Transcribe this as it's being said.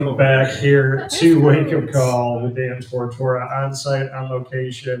Back here to Wake Up Call with Dan Tortora on site on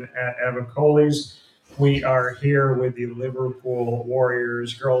location at Avicolli's. We are here with the Liverpool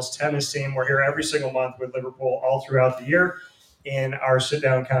Warriors girls tennis team. We're here every single month with Liverpool all throughout the year in our sit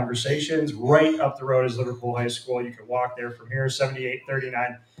down conversations. Right up the road is Liverpool High School. You can walk there from here,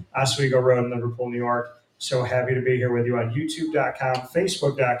 7839 Oswego Road in Liverpool, New York. So happy to be here with you on youtube.com,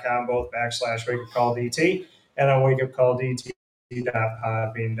 facebook.com, both /Wake Up Call DT, and on Wake Up Call DT.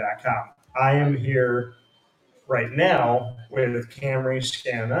 Podbean.com. I am here right now with Kamry,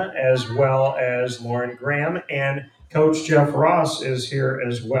 Scanna, as well as Lauren Graham, and Coach Jeff Ross is here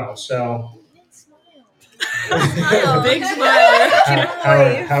as well. So, big smile.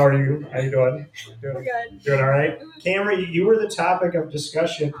 How are you? How you doing? We're good. Doing all right? Kamry, you were the topic of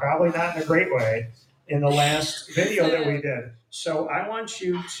discussion, probably not in a great way, in the last video that we did. So I want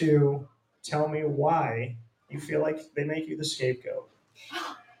you to tell me why you feel like they make you the scapegoat.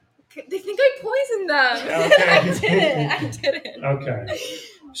 They think I poisoned them. Okay. I didn't. Okay.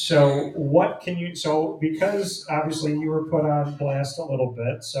 So because obviously you were put on blast a little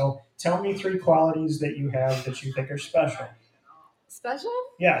bit, so tell me 3 qualities that you have that you think are special. Special?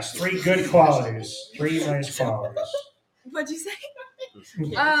 Yes, 3 good qualities. 3 nice qualities. What'd you say?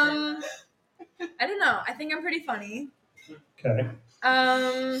 I don't know. I think I'm pretty funny. Okay.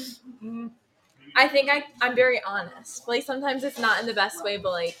 I think I'm very honest. Like sometimes it's not in the best way,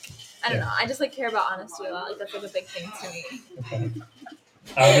 but like I don't know. I just like care about honesty a lot. Like that's like a big thing to me. Okay.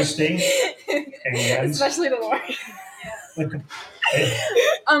 Honesty and especially the Lord.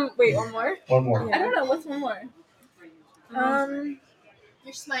 Wait, one more? One more. I don't know. What's one more?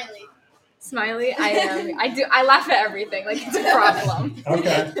 You're smiley. Smiley? I am. I laugh at everything. Like it's a problem.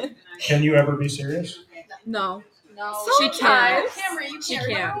 Okay. Can you ever be serious? No. No. She can't. Kamry, you She can't.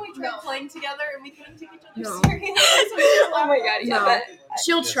 can't. Remember when we tried playing together and we couldn't take each other No. serious? Oh my god, yeah. No.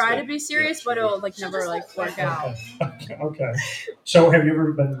 She'll try to be serious, but it'll like never like work out. Okay. So have you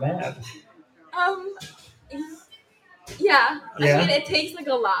ever been mad? Yeah. Yeah? I mean, it takes like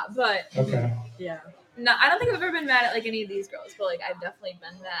a lot, but Okay. Yeah. no, I don't think I've ever been mad at like any of these girls, but like I've definitely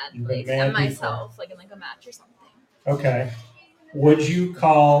been mad, You've been like mad at myself, like in like a match or something. Okay. Would you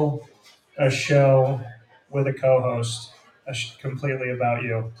call a show with a co-host completely about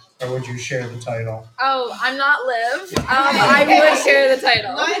you, or would you share the title? Oh, I'm not Liv. I would share the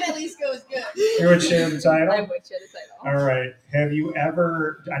title. Mine at least goes good. You would share the title? I would share the title. All right. Have you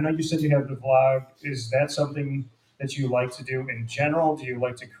ever, I know you said you have the vlog. Is that something that you like to do in general? Do you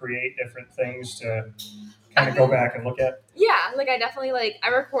like to create different things to kind of go back and look at? Yeah, like I definitely like, I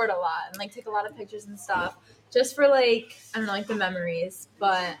record a lot and like take a lot of pictures and stuff just for like, I don't know, like the memories,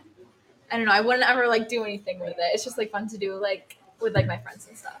 but I don't know, I wouldn't ever like do anything with it. It's just like fun to do like with like my friends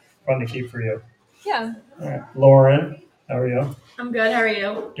and stuff. Fun to keep for you. Yeah. All right. Lauren, how are you? I'm good. How are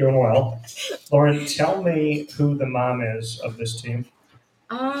you? Doing well. Lauren, tell me who the mom is of this team.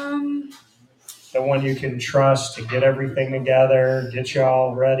 The one you can trust to get everything together, get you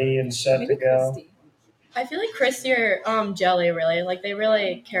all ready and set Maybe to go. Christy. I feel like Christy or Jelly really like they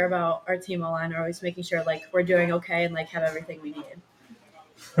really care about our team all line. Are always making sure like we're doing okay and like have everything we need.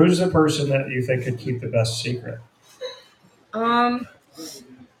 Who's the person that you think could keep the best secret? I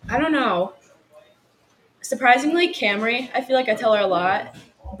don't know. Surprisingly, Kamry. I feel like I tell her a lot,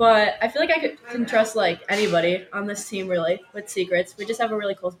 but I feel like I can trust like anybody on this team really with secrets. We just have a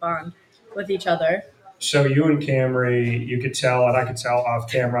really close bond with each other. So you and Kamry, you could tell, and I could tell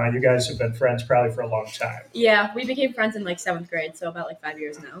off camera, you guys have been friends probably for a long time. Yeah, we became friends in like 7th grade, so about like 5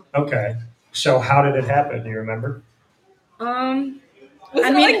 years now. Okay. So how did it happen? Do you remember? Was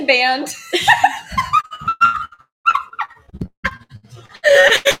it like band?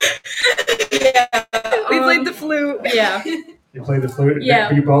 Yeah, We played the flute. Yeah. You played the flute?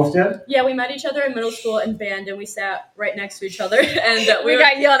 Yeah. You both did? Yeah, we met each other in middle school in band, and we sat right next to each other, and We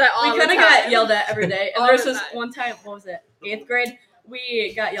got yelled at all we the kind of time. got yelled at every day. And All there was the this time. one time, what was it, 8th grade?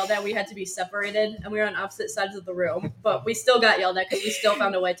 We got yelled at. We had to be separated, and we were on opposite sides of the room, but we still got yelled at because we still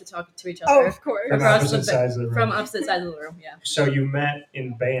found a way to talk to each other. Oh, of course. From Across opposite the- sides of the room. From opposite sides of the room, yeah. So you met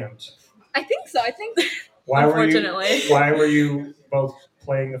in band. I think so. I think Unfortunately. Why were you both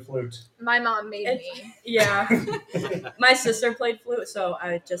playing the flute? my mom made It's- me. Yeah. My sister played flute, so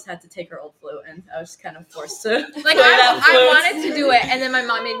I just had to take her old flute, and I was kind of forced to Like play that flute. I wanted to do it, and then my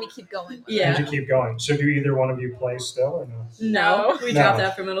mom made me keep going. With Yeah. Did you keep going? So do either one of you play still or no? No, we No. dropped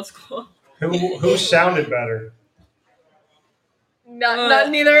after middle school. Who sounded better? Not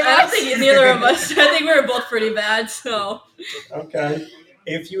neither of I don't us. think neither of us. I think we were both pretty bad, so. Okay.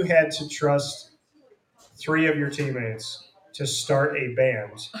 If you had to trust 3 of your teammates to start a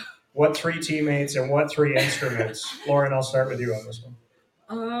band, what 3 teammates and what 3 instruments? Lauren, I'll start with you on this one.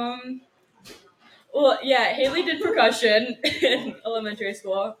 Well, yeah, Haley did percussion in elementary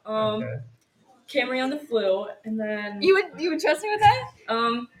school. Okay. Kamry on the flute, and then You would trust me with that?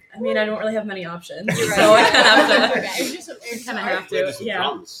 I mean, I don't really have many options, You're right. so I kind of have to. Okay. You're just some air Kind of guitar. have We had to, some yeah.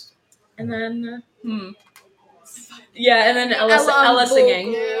 drums. And then, yeah, and then Ella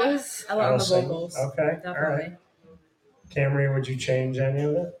singing. vocals. Ella on the sing. vocals. Okay. All right. Definitely. Camry, would you change any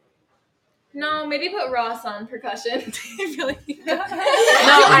of it? No, maybe put Ross on percussion. I feel like No,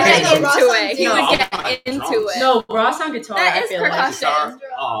 I Okay, get Ross into on it. He drums. would No, get into drums. it. No, Ross on guitar. That I is feel like. percussion. Guitar.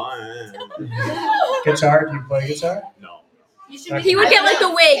 Oh, Guitar? Do you play guitar? no. You should He would get like the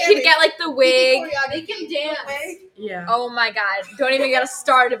wig. He'd get like the wig. They can dance. Yeah. Oh my god! Don't even get us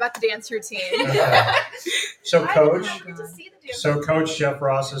started about the dance routine. Okay. So, Coach. Get to see the dance. So, Coach Jeff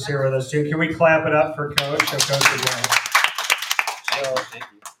Ross is here with us too. Can we clap it up for Coach? So, Coach, again. So, Thank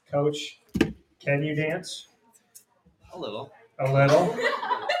you. Coach, can you dance? A little. A little.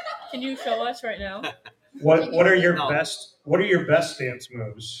 Can you show us right now? What are your No. best? What are your best dance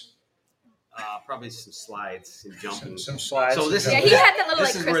moves? Probably some slides and jumping. Some slides. So this Yeah, is he had that little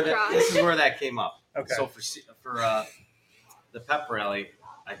this like is where crisscross. this is where that came up. Okay. So for the pep rally,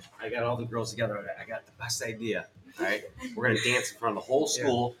 I got all the girls together. I got the best idea. All right, we're gonna dance in front of the whole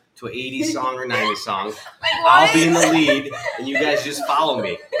school to an 80s song or 90s song. Like I'll be in the lead, and you guys just follow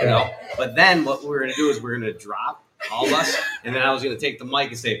me. You know. But then what we're gonna do is we're gonna drop all of us, and then I was gonna take the mic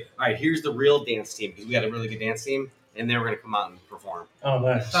and say, "All right, here's the real dance team because we got a really good dance team." And they were going to come out and perform. Oh,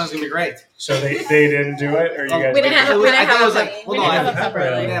 nice. Sounds going to be great. So they didn't do it, or you guys? We didn't have- we didn't I think have it was a like, pep hold rally. on, We didn't have a pep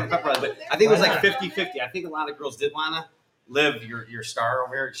rally. We didn't have a pep rally, but I think it was Why like not? 50-50. I think a lot of girls did want to live your star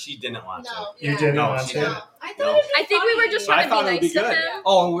over here. She didn't want to. No. You yeah. didn't No, want she to? didn't. I thought No. it would be I think we were funny. just But I trying to be thought it would be nice to good. him.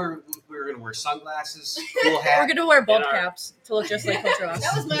 Oh, and we were going to wear sunglasses, cool We're hat. gonna wear both And our- caps to look just like Coach Ross.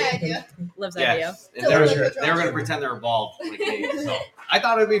 That was my idea. Liv's Yeah, idea. and To they were, look like they were going to pretend they were bald like me. So I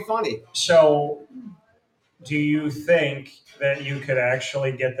thought it would be funny. So, do you think that you could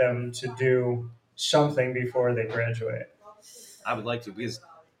actually get them to do something before they graduate? I would like to because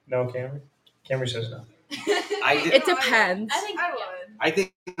No, Camry? Camry says no. I did. It depends. I think I would. I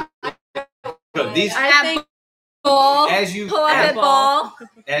think these I think ball. as you Pull up as, at ball.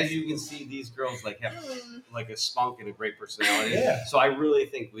 as you can see, these girls like have like a spunk and a great personality. Yeah. So I really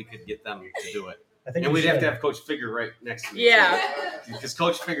think we could get them to do it. I think And you we'd have should. to have Coach Figure right next to me. Yeah. Because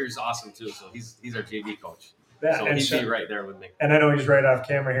Coach Figure is awesome too. So he's our JV coach. that. So and, he'd so- be right there with me. and I know he's right off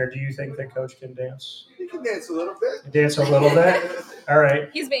camera here. Do you think that Coach can dance? You can dance a little bit. Dance a little bit? All right.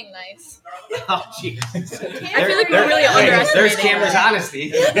 He's being nice. Oh, jeez. I feel like we're really There's underestimating Cameron's that.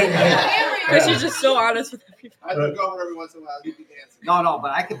 honesty. Because she's just so honest with everybody. I have to go over every once in a while. You can dance. No,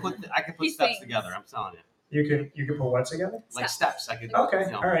 but I could put He steps sings. together. I'm telling you, You can put what together? like steps. I could. Okay.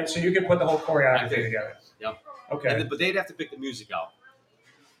 You know. All right. So you can put the whole choreography I think- together. Yep. Okay. And but they'd have to pick the music out.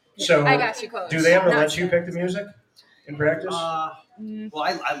 So I got you, coach. do they ever Not let you pick the music in practice? Well,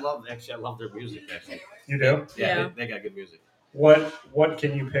 I love their music actually. You do? Yeah. They got good music. What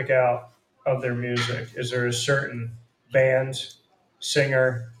can you pick out of their music? Is there a certain band,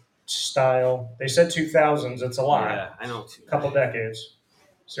 singer, style? They said 2000s. It's a lot. Yeah, I know. Too. A couple decades.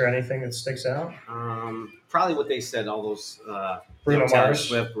 Is there anything that sticks out? Probably what they said. All those Bruno Taylor Mars.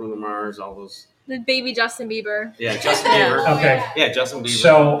 Swift, Bruno Mars, all those. The baby Justin Bieber. Yeah, Justin Yeah. Bieber. Okay. Yeah, Justin Bieber.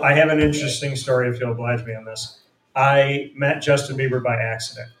 So I have an interesting story if you'll oblige me on this. I met Justin Bieber by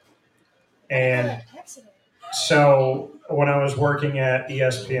accident. And so when I was working at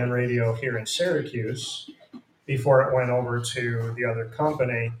ESPN Radio here in Syracuse, before it went over to the other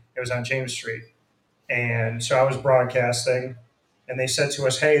company, it was on James Street. And so I was broadcasting, and they said to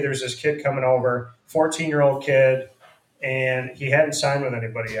us, hey, there's this kid coming over, 14-year-old kid, and he hadn't signed with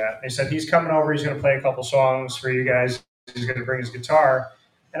anybody yet. They said, he's coming over, he's going to play a couple songs for you guys, he's going to bring his guitar.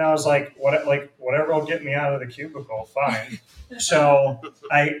 And I was like, whatever will get me out of the cubicle, fine. So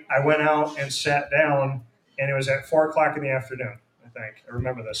I went out and sat down, and it was at 4 o'clock in the afternoon, I think. I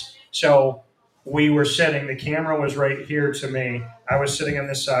remember this. So we were sitting, the camera was right here to me. I was sitting on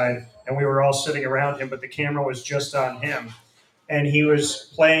this side, and we were all sitting around him, but the camera was just on him. And he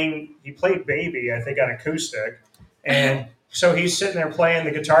played Baby, I think, on acoustic. And so he's sitting there playing,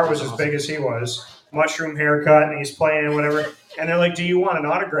 the guitar was as big as he was, mushroom haircut, and he's playing whatever. And they're like, do you want an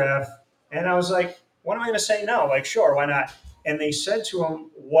autograph? And I was like, what am I going to say no? Like, sure, why not? And they said to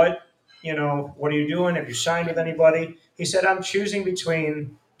him, what are you doing? Have you signed with anybody? He said, I'm choosing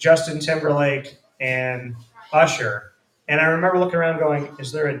between Justin Timberlake and Usher. And I remember looking around going,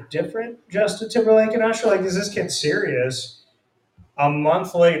 is there a different Justin Timberlake and Usher? Like, is this kid serious? A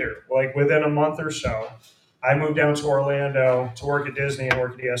month later, like within a month or so, I moved down to Orlando to work at Disney and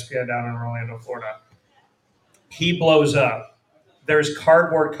work at ESPN down in Orlando, Florida. He blows up. there's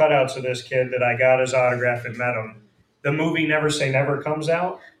cardboard cutouts of this kid that I got his autograph and met him. The movie Never Say Never comes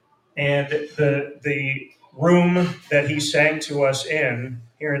out, and the room that he sang to us in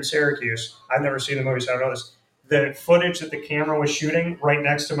here in Syracuse, I've never seen the movie, so I don't know this. The footage that the camera was shooting right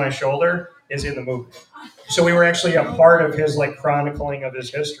next to my shoulder is in the movie. So we were actually a part of his like chronicling of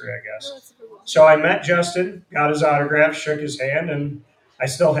his history, I guess. So I met Justin, got his autograph, shook his hand, and I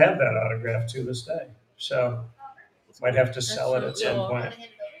still have that autograph to this day. So might have to sell it at some cool. point.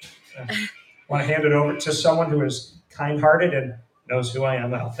 Want to hand it over to someone who is kind-hearted and knows who I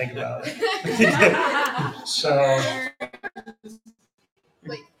am. I'll think about it. So,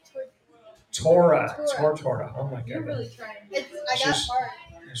 Wait, Tora. Oh my you're god. really trying. I got She's- hard.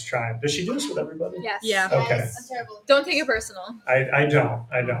 Let's try. Does she do this with everybody? Yes. Yeah. Okay. Yes, I'm terrible. Don't take it personal. I don't.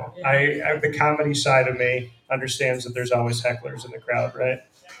 I the comedy side of me understands that there's always hecklers in the crowd, right?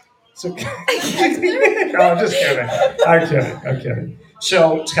 So, no, I'm just kidding. I'm kidding.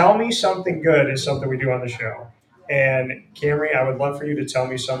 So, tell me something good is something we do on the show. And Kamry, I would love for you to tell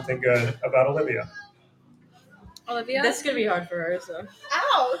me something good about Olivia. Olivia? That's gonna be hard for her. So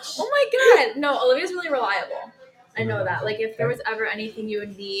Ouch. Oh my god. No, Olivia's really reliable. I know that. Like if there was ever anything you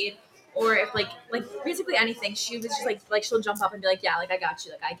would need, or if like basically anything, she was just like she'll jump up and be like, yeah, like I got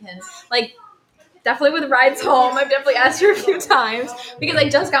you. Like I can like definitely with rides home. I've definitely asked her a few times because I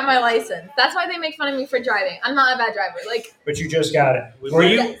just got my license. That's why they make fun of me for driving. I'm not a bad driver. Like But you just got it. We Were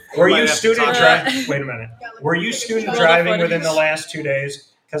might- you might have to student talk driving? Wait a minute. Were you student Roll the driving footage. within the last 2 days?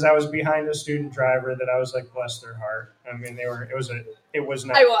 Because I was behind a student driver that I was like, bless their heart. I mean, it was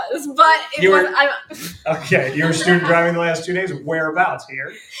not. I was, but it You was. were- Okay, you were student driving the last 2 days. Whereabouts?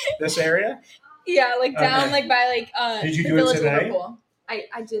 Here, this area? Yeah, like down Okay. like by like Did you the do it village of today? Liverpool.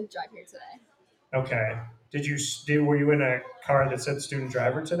 I did drive here today. Okay. Were you in a car that said student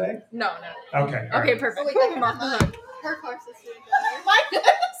driver today? No. Okay. all Okay, right. perfect. Oh, wait, that I'm off the could be hook. Her car says student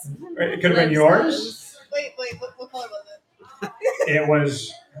driver. Mine. It could have been yours. Wait, what color was it? It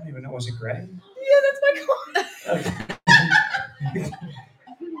was. I don't even know. Was it gray? Yeah, that's my car. Okay.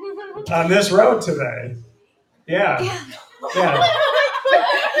 On this road today. Yeah. Yeah.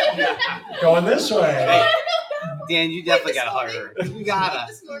 Going this way. Hey, Dan, you definitely gotta hire her. You gotta.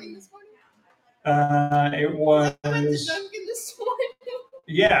 This morning. It I went to was. Dunkin' this morning.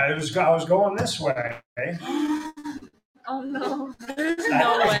 Yeah, it was. I was going this way. Oh no.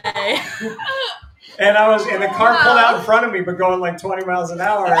 no way. And the car pulled out in front of me, but going like 20 miles an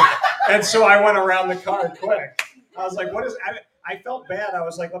hour. And so I went around the car quick. I was like, what is, I felt bad. I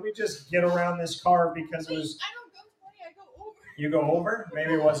was like, let me just get around this car because it was, I don't go 20, I go over. you go over?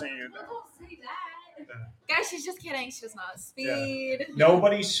 Maybe it wasn't you. Well, don't say that. Guys, she's just kidding. She does not speed.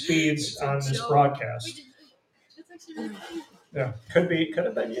 Nobody speeds on this joke. broadcast. Wait, it's actually really cute. Yeah, could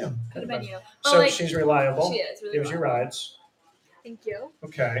have been you. Could have been you. So But, like, she's reliable. She is really Gives you reliable. rides. Thank you.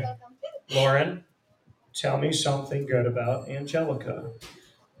 Okay. Lauren, tell me something good about Angelica.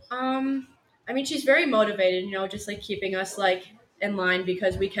 I mean, she's very motivated. Just like keeping us like in line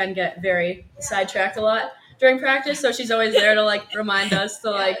because we can get very sidetracked a lot during practice. So she's always there to like remind us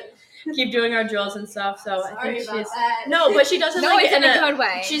to like keep doing our drills and stuff. So I think she's no, but she doesn't No, like it's in a good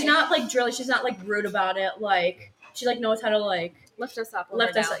way. She's not like drilly. She's not like rude about it. Like she like knows how to like lift us up.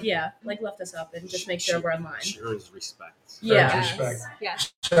 lift us up. Yeah, like lift us up and just make sure we're in line. She earns respect. Yeah. Earns respect.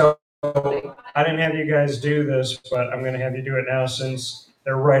 Yes. So I didn't have you guys do this, but I'm going to have you do it now since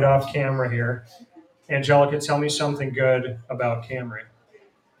they're right off camera here. Angelica, tell me something good about Kamry.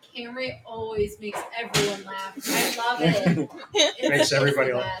 Kamry always makes everyone laugh. I love it. Makes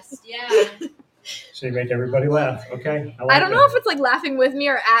everybody the laugh. best. Yeah. So you make everybody laugh. Okay. I don't know if it's like laughing with me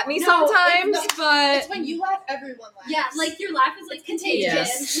or at me No, sometimes, it's but It's when you laugh, everyone laughs. Yeah, like your laugh is like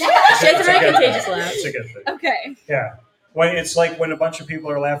contagious. She has a It's a very good contagious thing. laugh. It's a good thing. okay. Yeah. When it's like when a bunch of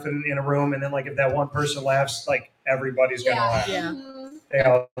people are laughing in a room, and then like if that one person laughs, like everybody's gonna laugh. Yeah. They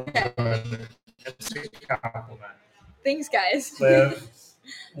all do it. It's a compliment. Thanks, guys. Liv,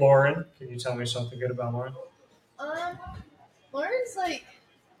 Lauren, can you tell me something good about Lauren? Lauren's like,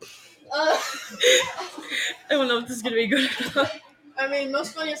 I don't know if this is gonna be good or not. I mean,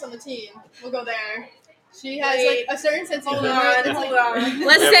 most funniest on the team. We'll go there. She has Wait. like a certain sense of Hold humor. on, that's, hold like, on.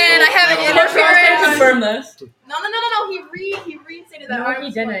 Listen, I have an Never- interference. Confirm this. No. He reinstated that. No,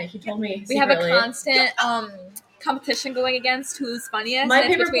 he didn't. He told me. We have a secretly. constant competition going against who's funniest. My and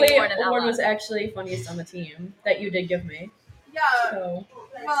it's paper between plate Lauren and award Ella. was actually funniest on the team that you did give me. Yeah. So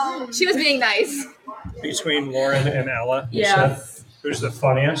She was being nice. Between Lauren and Ella, you yeah, said? Who's the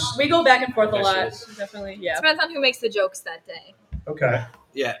funniest? we go back and forth a Yes, lot. she is. Definitely, yeah. Depends on who makes the jokes that day. Okay.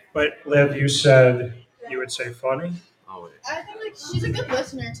 Yeah. But Liv, you said you would say funny. Oh, wait. I think like she's a good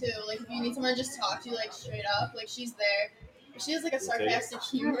listener too. Like if you need someone to just talk to, like straight up, like she's there. She has like a sarcastic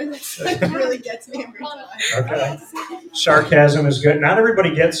humor that like, really gets me every time. Okay. Sarcasm is good. Not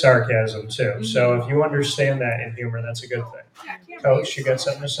everybody gets sarcasm too. So if you understand that in humor, that's a good thing. Coach, you got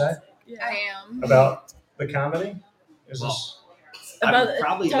something to say I am. about the comedy? Is Well, this? I've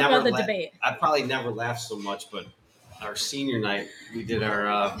probably talk never about the la- debate. I probably never laughed so much, but our senior night we did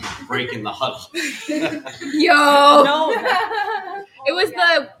our break in the huddle. Yo. No. It was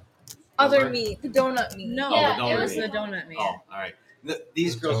the other Remember? meat, the donut meat. No, Yeah, it was meat. the donut meat. Oh, all right.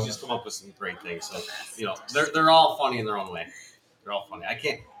 These girls just come up with some great things. So they're all funny in their own way. They're all funny.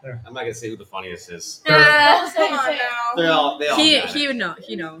 I'm not gonna say who the funniest is. Come on now. They all He got it. would know.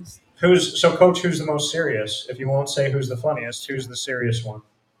 He knows. Coach, who's the most serious? If you won't say who's the funniest, who's the serious one?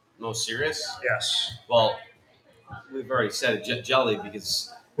 Most serious? Yes. Well, we've already said it, Jelly,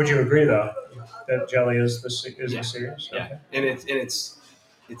 because Would you agree though that Jelly is the serious? yeah, Okay. and it's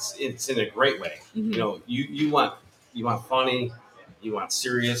in a great way. Mhm. You know, you want funny, you want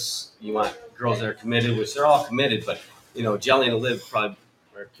serious, you want girls that are committed, which they're all committed, but Jelly and Liv probably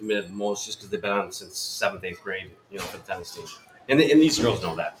are committed the most just because they've been on since 7th, 8th grade, for the tennis team, and these girls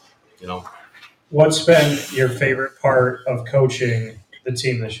know that. What's been your favorite part of coaching the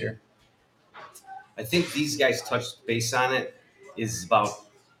team this year? I think these guys touched base on it. Is about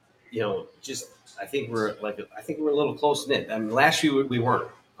just I think we're a little close knit. I mean, last year we weren't.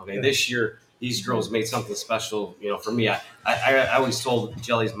 Okay, Yeah. This year these girls made something special. For me, I always told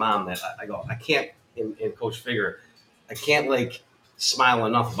Jelly's mom that I can't in Coach Figure, I can't smile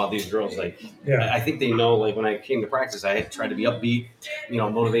enough about these girls. Yeah. I think they know. When I came to practice, I tried to be upbeat,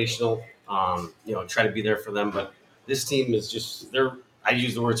 motivational. Try to be there for them. But this team is just I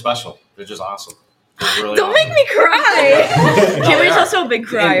use the word special. They're just awesome. They're really Don't awesome. make me cry. No, they Kimmy's are. also a big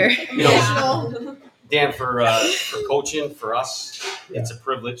crier. And, Dan, for coaching, for us, it's a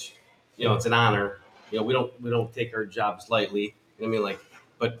privilege. It's an honor. We don't take our jobs lightly. I mean,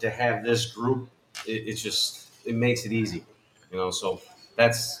 but to have this group, it makes it easy. So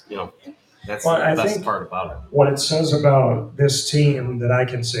that's that's Well, I the best think part about it. what it says about this team that I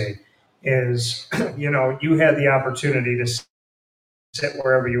can see is, you had the opportunity to sit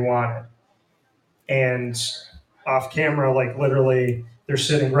wherever you wanted. And off camera, literally, they're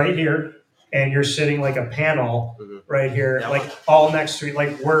sitting right here, and you're sitting like a panel right here, Yeah. all next to you.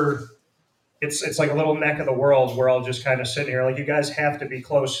 It's like a little neck of the world. We're all just kind of sitting here. You guys have to be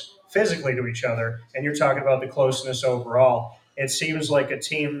close physically to each other, and you're talking about the closeness overall. It seems like a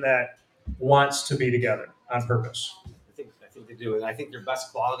team that wants to be together on purpose. I think they do, and I think their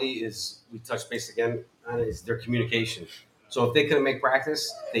best quality is we touch base again on is their communication. So if they couldn't make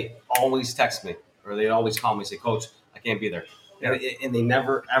practice, they always text me or they always call me and say, "Coach, I can't be there," and they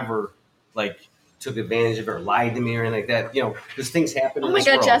never ever took advantage of it or lied to me or anything like that. Because things happen. Oh in my this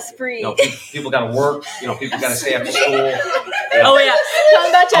God, world. Jess free. People got to work. People got to stay after school. Oh yeah. Tell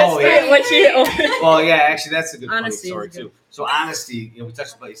them about Jess Oh, free. yeah. What she? Well, yeah, actually, that's a good funny Honesty is story good. too. So honesty, we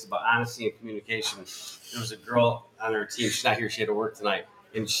touched base about honesty and communication. There was a girl on her team. She's not here. She had to work tonight,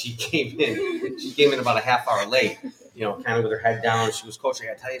 and she came in. She came in about a half hour late. Kind of with her head down. She was, "Coach, I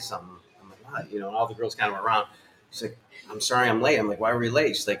got to tell you something." I'm like, "What?" And all the girls kind of were around. She's like, "I'm sorry, I'm late." I'm like, "Why were you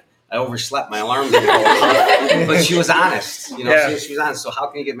late?" She's like, "I overslept. My alarm didn't go off." But she was honest. Yeah. She was honest. So how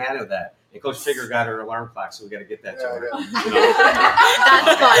can you get mad at that? And Coach Figure got her alarm clock, so we got to get that to her.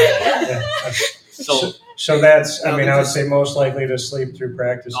 That's funny. So that's, I No, mean, they're I would just- say most likely to sleep through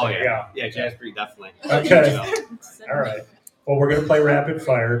practice. oh yeah, Jasper, definitely. Okay. All right. Well, we're going to play rapid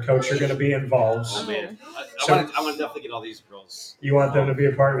fire. Coach, you're going to be involved. Oh man, So- I want to definitely get all these girls. You want them to be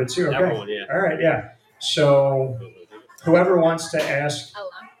a part of it too? Okay. Everyone, yeah. All right, yeah. So whoever wants to ask, Ella.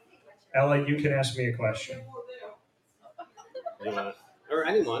 Ella, you can ask me a question. Or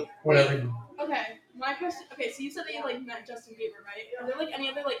anyone. Whatever. Okay, my question. Okay, so you said that you met Justin Bieber, right? Are there any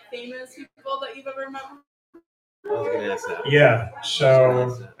other famous people that you've ever met? I was gonna ask that. Yeah.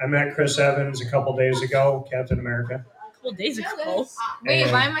 So I met Chris Evans a couple days ago, Captain America. A couple days ago. Wait,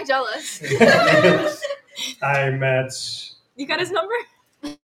 And- why am I jealous? I met. You got his number?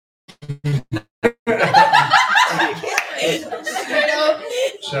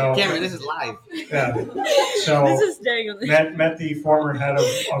 So Kamry, this is live. yeah. So This is staying on the. met the former head of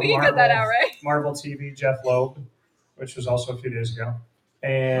We can cut that out, right? Marvel TV, Jeff Loeb, which was also a few days ago,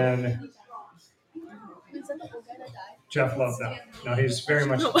 and Jeff Loeb. No, he's very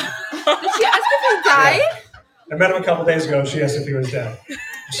much. Did she ask if he died? I met him a couple days ago. She asked if he was dead.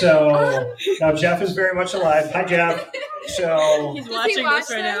 So now Jeff is very much alive. Hi, Jeff. So He's Does he watching watch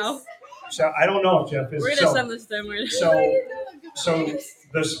this right now. I don't know if Jeff is. We're gonna send this to him. So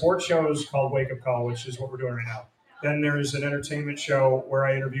the sports show is called Wake Up Call, which is what we're doing right now. Then there's an entertainment show where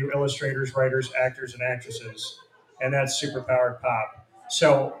I interview illustrators, writers, actors, and actresses. and that's superpowered pop.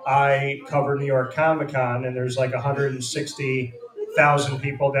 So I cover New York Comic Con, and there's like 160,000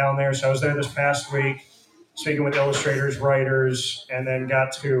 people down there. So I was there this past week, speaking with illustrators, writers, and then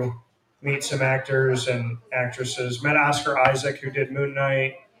got to meet some actors and actresses. Met Oscar Isaac, who did Moon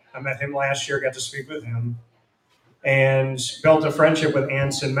Knight. I met him last year, got to speak with him, and built a friendship with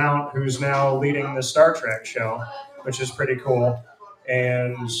Anson Mount, who's now leading the Star Trek show, which is pretty cool.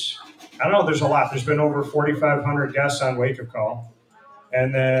 And I don't know, there's a lot. There's been over 4,500 guests on Wake Up Call.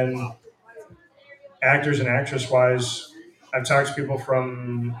 And then actors and actress wise, I've talked to people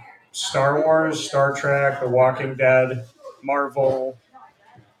from Star Wars, Star Trek, The Walking Dead, Marvel,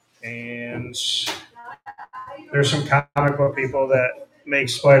 and there's some comic book people that make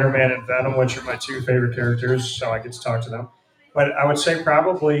Spider-Man and Venom, which are my two favorite characters, so I get to talk to them. But I would say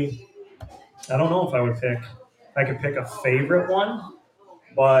probably, I don't know if I could pick a favorite one,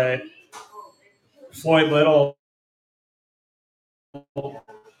 but Floyd Little,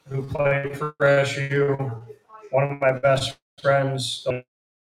 who played for SU, one of my best friends,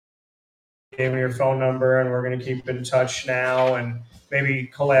 gave me your phone number, and we're going to keep in touch now and maybe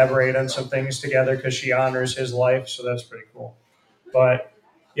collaborate on some things together because she honors his life, so that's pretty cool. But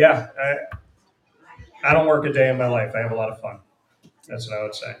yeah, I don't work a day in my life. I have a lot of fun. That's what I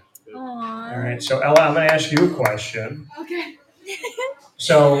would say. Aww. All right, so Ella, I'm going to ask you a question. Okay.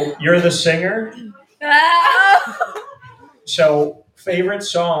 So you're the singer. So favorite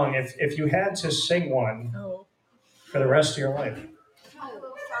song, if you had to sing one for the rest of your life,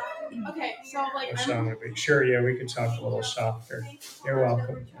 Okay, so like what song would it be? Sure, yeah, we could talk a little softer. You're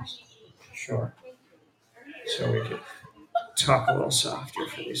welcome. Sure. So we could talk a little softer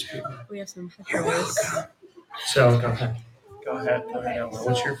for these people. We have some You're headphones. welcome. So go ahead. Ella.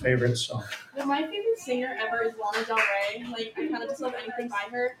 What's your favorite song? Well, my favorite singer ever is Lana Del Rey. Like, I kind of just love anything by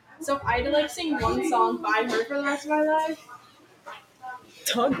her. So if I had to like sing one song by her for the rest of my life,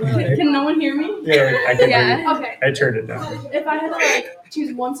 Talk louder. can no one hear me? Yeah, I can hear you. Okay. I turned it down. If I had to like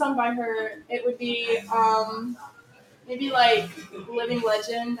choose one song by her, it would be maybe like Living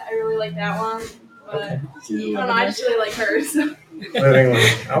Legend. I really like that one. But Okay. I don't know, I just really like hers. Living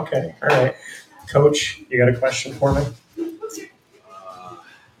Legend. Okay, all right. Coach, you got a question for me?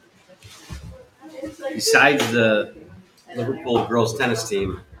 Besides the Liverpool girls tennis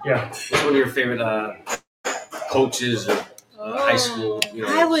team, Yeah. what's one of your favorite coaches or high school,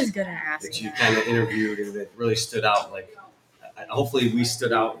 I was gonna ask. that you kind of interviewed and that really stood out? Like, hopefully we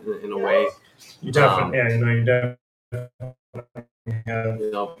stood out in a way. You definitely, you definitely have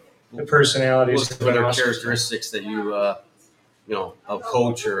You know, the personalities. what are their characteristics that you, a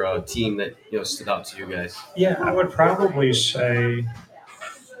coach or a team that stood out to you guys? Yeah, I would probably say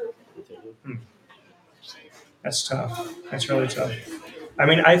that's tough. That's really tough. I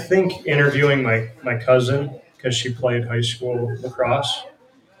mean, I think interviewing my cousin, because she played high school lacrosse,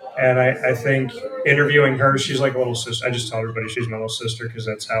 and I think interviewing her, she's like a little sister. I just tell everybody she's my little sister because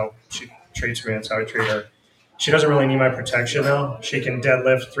that's how she treats me. That's how I treat her. She doesn't really need my protection, though. She can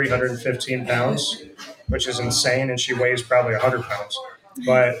deadlift 315 pounds, which is insane, and she weighs probably 100 pounds.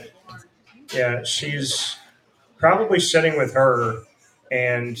 But, yeah, she's probably sitting with her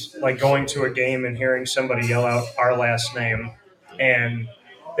and, like, going to a game and hearing somebody yell out our last name. And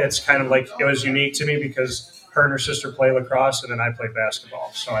that's kind of like, it was unique to me because her and her sister play lacrosse, and then I played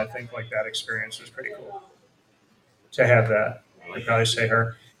basketball. So I think, like, that experience was pretty cool to have that. I'd probably say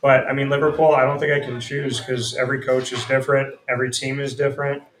her. But, I mean, Liverpool, I don't think I can choose because every coach is different, every team is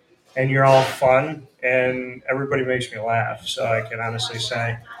different, and you're all fun, and everybody makes me laugh, so I can honestly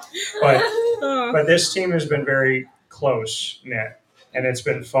say. But this team has been very close-knit, and it's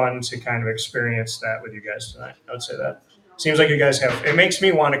been fun to kind of experience that with you guys tonight. I would say that. Seems like you guys have – it makes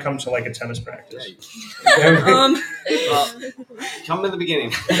me want to come to, like, a tennis practice. Come in the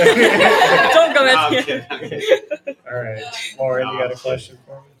beginning. Don't go No, in. I'm kidding. All right. Lauren, you got a question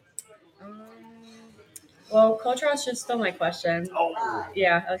for me? Well, Coach Ross just stole my question. Oh.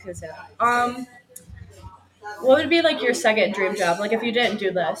 Yeah, I was gonna say that. What would be like your second dream job? Like if you didn't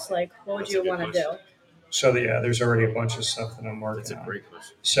do this, like what would That's you a good want to do? So, yeah, there's already a bunch of stuff that I'm That's working a on. great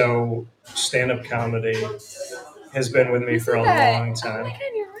question. So, stand-up comedy has been with me for a long time. Oh my God,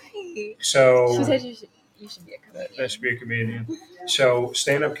 you're right. So She said you should be a comedian. I should be a comedian. So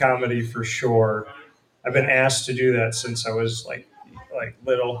stand-up comedy for sure. I've been asked to do that since I was like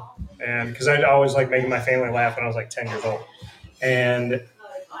little, and because I'd always like making my family laugh when I was like 10 years old, and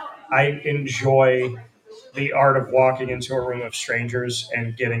I enjoy the art of walking into a room of strangers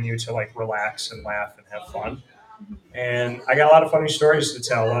and getting you to like relax and laugh and have fun. And I got a lot of funny stories to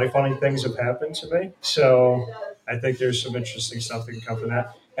tell. A lot of funny things have happened to me. So I think there's some interesting stuff that can come from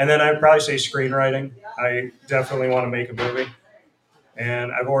that. And then I'd probably say screenwriting. I definitely want to make a movie.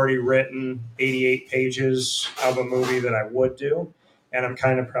 And I've already written 88 pages of a movie that I would do. And I'm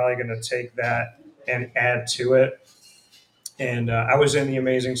kind of probably going to take that and add to it. And I was in The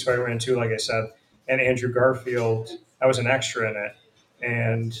Amazing Spider-Man 2, like I said. And Andrew Garfield, I was an extra in it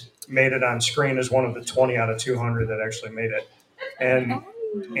and made it on screen as one of the 20 out of 200 that actually made it. And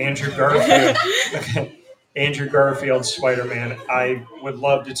Andrew Garfield, Andrew Garfield's Spider-Man, I would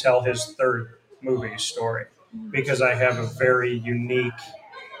love to tell his third movie story because I have a very unique,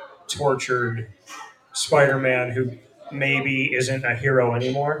 tortured Spider-Man who maybe isn't a hero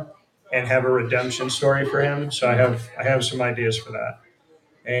anymore and have a redemption story for him. So I have some ideas for that.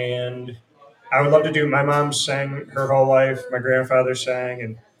 And I would love to do. My mom sang her whole life. My grandfather sang,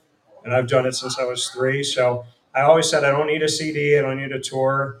 and I've done it since I was 3. So I always said I don't need a CD. I don't need a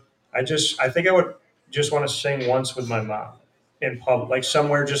tour. I think I would just want to sing once with my mom in public, like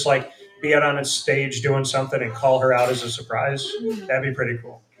somewhere, just like be out on a stage doing something and call her out as a surprise. That'd be pretty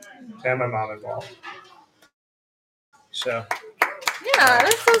cool to have my mom involved. So. Yeah,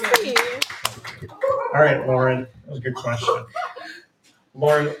 that's so sweet. All right, Lauren, that was a good question.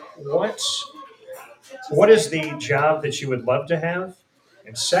 Lauren, what is the job that you would love to have?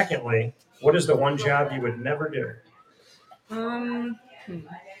 And secondly, what is the one job you would never do? Hmm.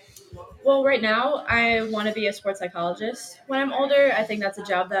 Well, right now, I want to be a sports psychologist. When I'm older, I think that's a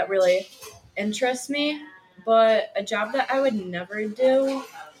job that really interests me. But a job that I would never do,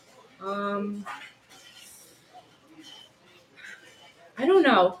 I don't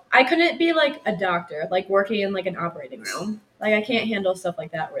know. I couldn't be like a doctor, like working in like an operating room. Like I can't handle stuff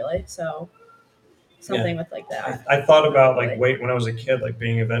like that really. So something with like that. I thought about when I was a kid, like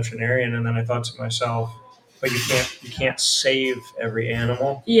being a veterinarian, and then I thought to myself, but you can't save every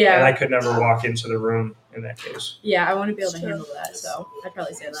animal. Yeah. And I could never walk into the room in that case. Yeah, I wouldn't be able to handle that, so I'd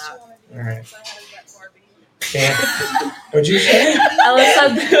probably say that. All right. Can't. What'd you say? Ella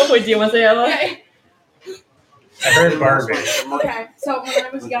said, wait, do you want to say Ella? Okay. I heard Barbie. Okay, so when I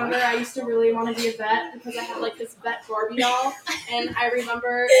was younger, I used to really want to be a vet because I had like this vet Barbie doll, and I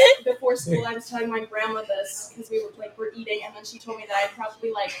remember before school I was telling my grandma this because we're eating, and then she told me that I'd probably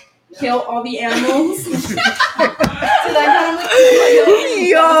like kill all the animals. So that kind of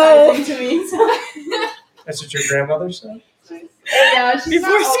like to me. So. That's what your grandmother said? Yeah, she's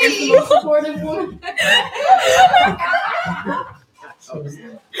not always the most supportive woman.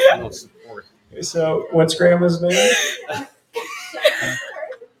 No support. So, what's grandma's name?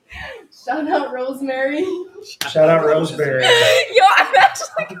 Shout out Rosemary. Shout out Rosemary. Yo, I'm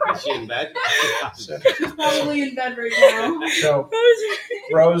actually Is she in bed? She's probably in bed right now. So,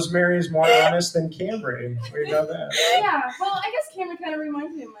 Rosemary's more honest than Kamry. What about that? Yeah, well, I guess Kamry kind of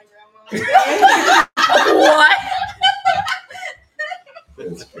reminds me of my grandma. What?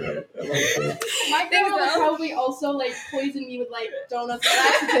 That's great. I like that. My grandma would probably also like poison me with like donuts with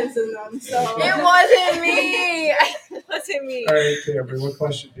laxatives in them. So It wasn't me. It wasn't me. All right, Kamry, what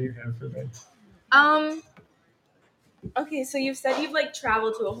question do you have for me? Okay, so you've said you've like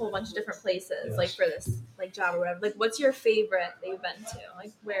traveled to a whole bunch of different places, Yes. like for this like job or whatever. Like, what's your favorite that you've been to?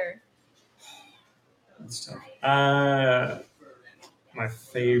 Like, where? That's tough. My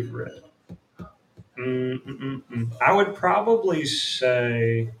favorite. I would probably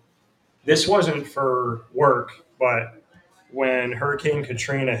say this wasn't for work, but when Hurricane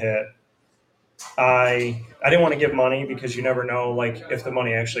Katrina hit, I didn't want to give money because you never know like if the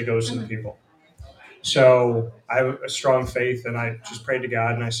money actually goes to the people. So I have a strong faith, and I just prayed to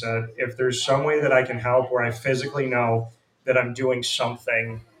God, and I said, if there's some way that I can help where I physically know that I'm doing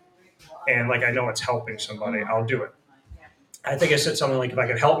something and like I know it's helping somebody, I'll do it. I think I said something like if I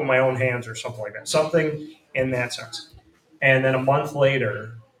could help with my own hands or something like that, something in that sense. And then a month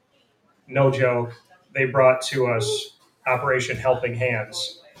later, no joke, they brought to us Operation Helping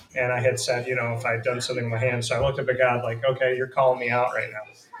Hands. And I had said, if I had done something with my hands. So I looked up at God like, okay, you're calling me out right now.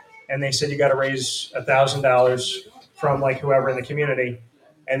 And they said, you got to raise $1,000 from like whoever in the community.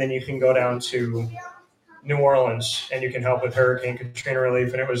 And then you can go down to New Orleans and you can help with Hurricane Katrina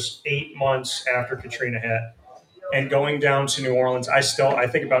relief. And it was 8 months after Katrina hit. And going down to New Orleans, I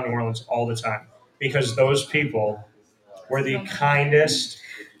think about New Orleans all the time because those people were the kindest,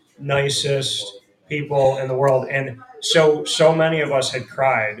 nicest people in the world. And so many of us had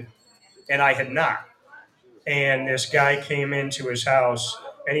cried and I had not. And this guy came into his house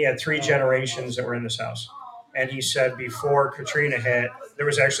and he had 3 generations that were in this house. And he said before Katrina hit, there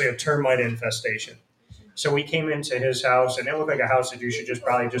was actually a termite infestation. So we came into his house and it looked like a house that you should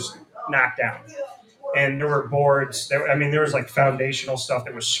probably just knock down. And there were boards. There was like foundational stuff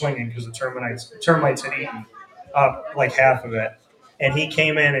that was swinging because the termites had eaten up like half of it. and he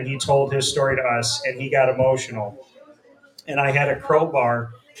came in and he told his story to us, and he got emotional. And I had a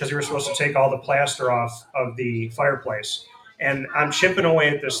crowbar because we were supposed to take all the plaster off of the fireplace. And I'm chipping away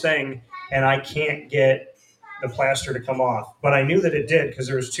at this thing, and I can't get the plaster to come off. But I knew that it did because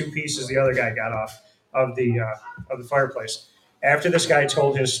there was 2 pieces the other guy got off of the fireplace. After this guy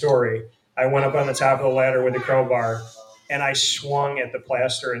told his story, I went up on the top of the ladder with the crowbar, and I swung at the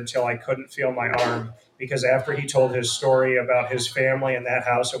plaster until I couldn't feel my arm. Because after he told his story about his family and that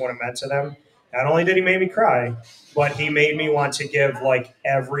house and what it meant to them, not only did he make me cry, but he made me want to give like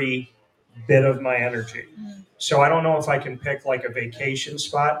every bit of my energy. So I don't know if I can pick like a vacation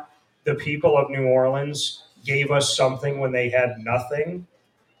spot. The people of New Orleans gave us something when they had nothing.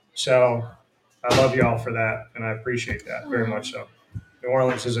 So I love y'all for that, and I appreciate that very much so. New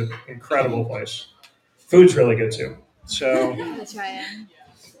Orleans is an incredible place. Food's really good too. So, That's right.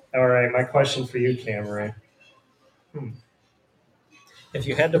 all right, my question for you, Kamry. If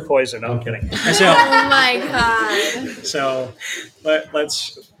you had to poison, no, I'm kidding. So, Oh my god. so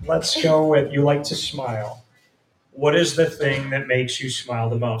let's go with you like to smile. What is the thing that makes you smile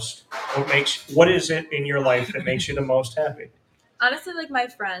the most? What is it in your life that makes you the most happy? Honestly, like my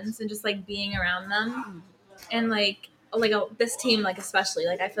friends and just like being around them, and this team, like especially,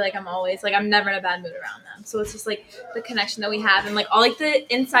 like I feel like I'm always like I'm never in a bad mood around them. So it's just like the connection that we have, and like all like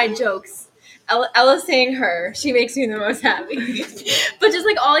the inside jokes. Ella saying her, she makes me the most happy. But just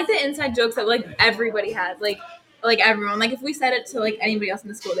like all like the inside jokes that like everybody has, like everyone. Like if we said it to like anybody else in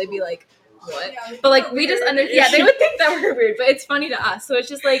the school, they'd be like, "What?" But like we just they would think that we're weird, but it's funny to us. So it's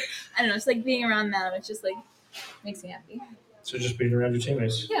just like I don't know, it's like being around them. It's just like makes me happy. So just being around your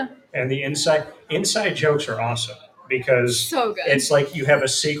teammates. Yeah. And the inside jokes are awesome because So good. it's like you have a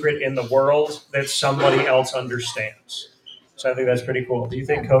secret in the world that somebody else understands. So I think that's pretty cool. Do you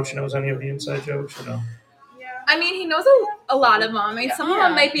think Coach knows any of the inside jokes or no? I mean, he knows a lot of them. I mean, some of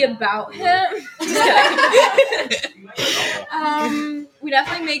them might be about him. We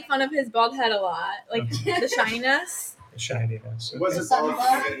definitely make fun of his bald head a lot, like the shininess. The shininess. It wasn't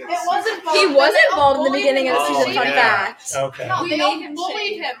It wasn't bald. He wasn't bald in the bullied beginning of the him. season. Oh, Fun yeah. fact. Okay. No, We they made all him bullied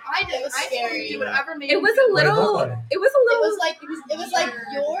shave. him. I did. It was I scary. do whatever made It was him a What did it little. look like? It was a It little. was like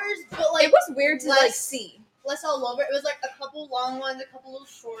yours, but like It was weird to like less- see. less all over. It was like a couple long ones, a couple little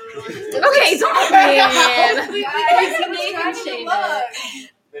shorter ones. It was Okay, don't man. Guys, We made him shave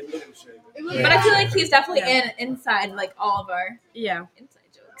it. They made him shave it. It was Yeah. But I feel like he's definitely inside like all of our Yeah. inside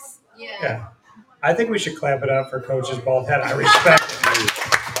jokes. Yeah. I think we should clap it up for Coach's bald head. I respect it.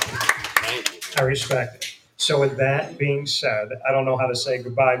 Thank you. I respect it. So with that being said, I don't know how to say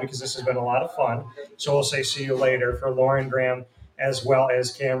goodbye because this has been a lot of fun. So we'll say see you later for Lauren Graham as well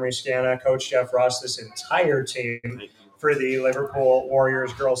as Kamry, Scanna, Coach Jeff Ross, this entire team for the Liverpool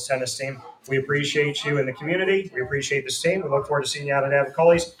Warriors girls tennis team. We appreciate you in the community. We appreciate this team. We look forward to seeing you out at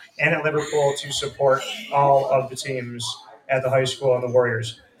Avicoll and at Liverpool to support all of the teams at the high school and the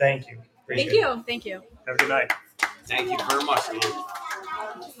Warriors. Thank you. Appreciate Thank it. you. Thank you. Have a good night. Thank you very much, man.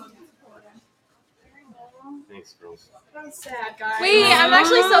 Thanks, girls. I'm sad, guys. Wait, I'm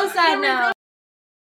actually so sad now.